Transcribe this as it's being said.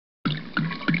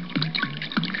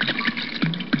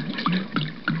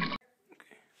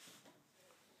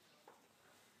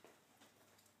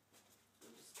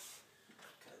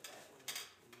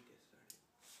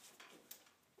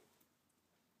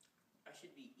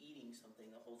eating something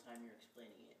the whole time you're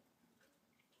explaining it.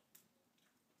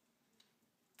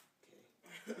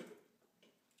 Okay.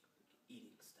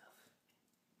 Eating stuff.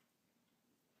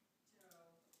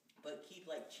 But keep,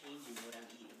 like, changing what I'm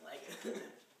eating. Like,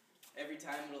 every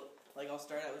time it'll, like, I'll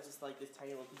start out with just, like, this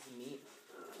tiny little piece of meat,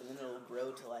 and then it'll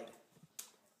grow to, like,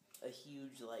 a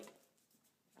huge, like,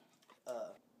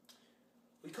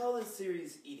 We call this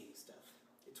series Eating Stuff.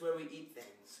 It's where we eat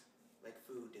things, like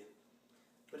food.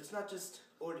 But it's not just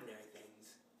ordinary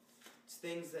things. It's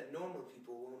things that normal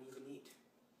people won't even eat.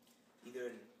 Either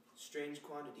in strange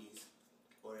quantities,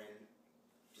 or in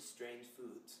just strange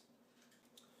foods.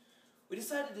 We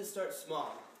decided to start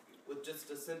small, with just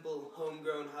a simple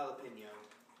homegrown jalapeno.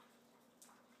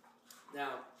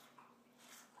 Now,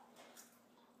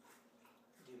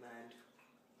 do you mind?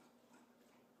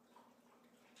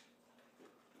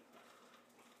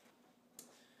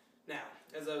 Now,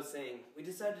 as I was saying, we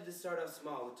decided to start off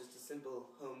small with just a simple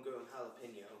homegrown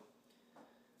jalapeno.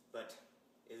 But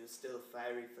it was still a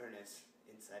fiery furnace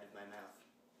inside of my mouth.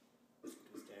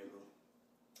 It was terrible.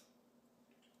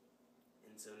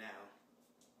 And so now,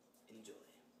 enjoy.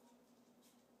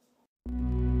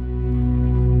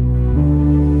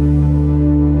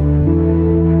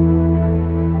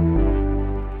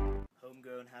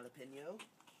 Homegrown jalapeno.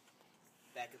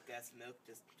 Back of glass of milk,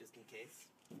 just in case.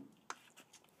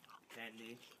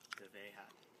 Apparently, they're very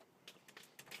hot.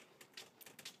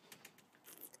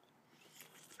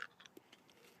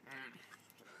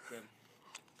 Good.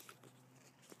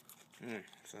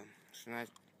 So it's nice.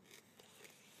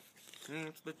 It's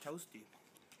a bit toasty.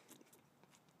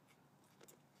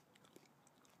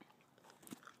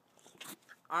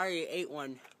 I already ate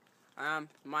one.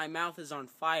 My mouth is on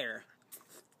fire.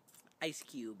 Ice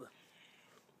cube.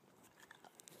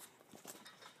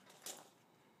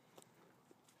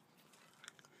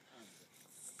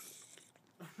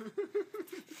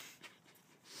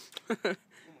 Oh my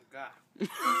god.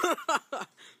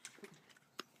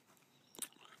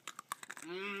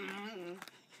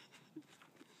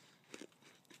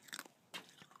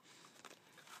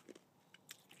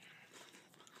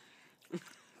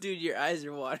 Dude, your eyes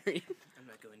are watering. I'm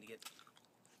not going to get...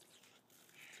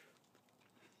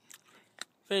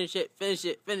 Finish it, finish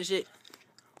it, finish it.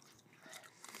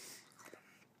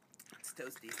 It's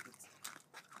toasty.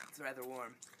 It's rather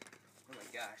warm. Oh my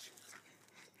gosh.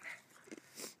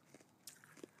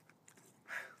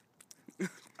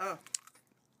 Oh.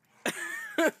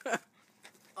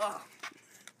 Oh.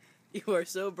 You are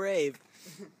so brave.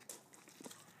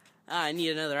 I need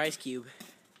another ice cube.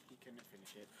 You couldn't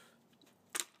finish it.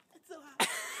 It's so hot.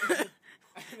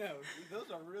 I know.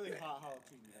 Those are really hot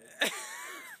jalapenos.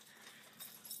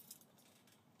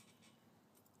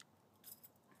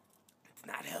 It's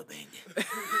not helping.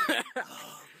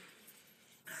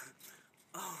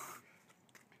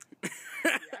 Yeah, I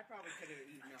probably could have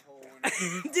eaten a whole one.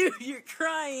 Dude, you're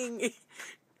crying.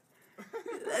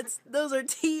 Those are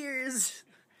tears.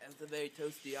 That's a very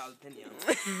toasty jalapeno.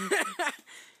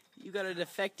 You got a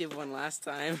defective one last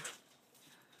time.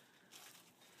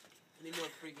 I need more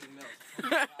freaking milk.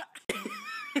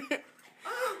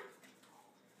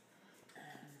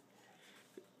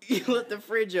 You let the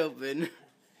fridge open.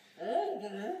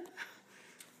 Oh!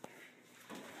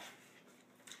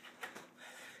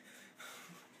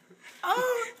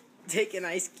 Take an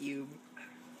ice cube.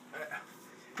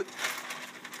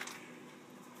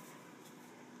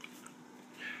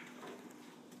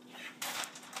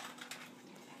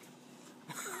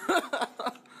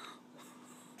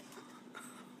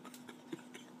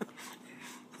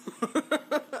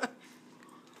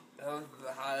 That was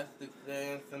the hottest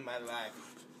experience in my life.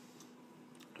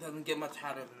 Doesn't get much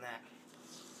hotter than that.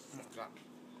 Oh my god.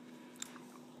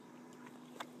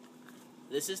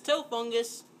 This is Toe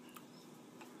Fungus.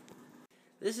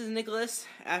 This is Nicholas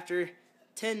after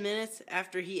 10 minutes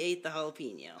after he ate the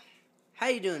jalapeno. How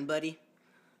you doing, buddy?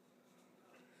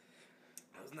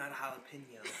 That was not a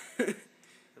jalapeno. it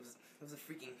was a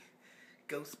freaking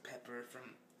ghost pepper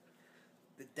from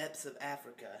the depths of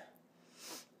Africa,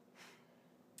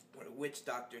 where a witch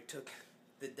doctor took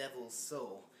the devil's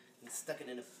soul and stuck it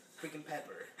in a freaking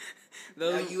pepper.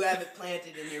 Now you have it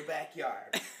planted in your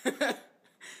backyard.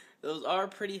 Those are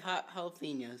pretty hot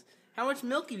jalapenos. How much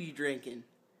milk have you drinking?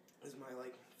 This is my,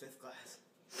 5th glass.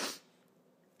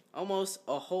 Almost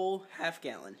a whole half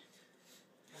gallon.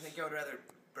 I think I would rather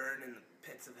burn in the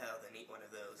pits of hell than eat one of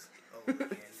those over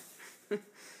again.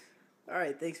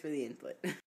 Alright, thanks for the input.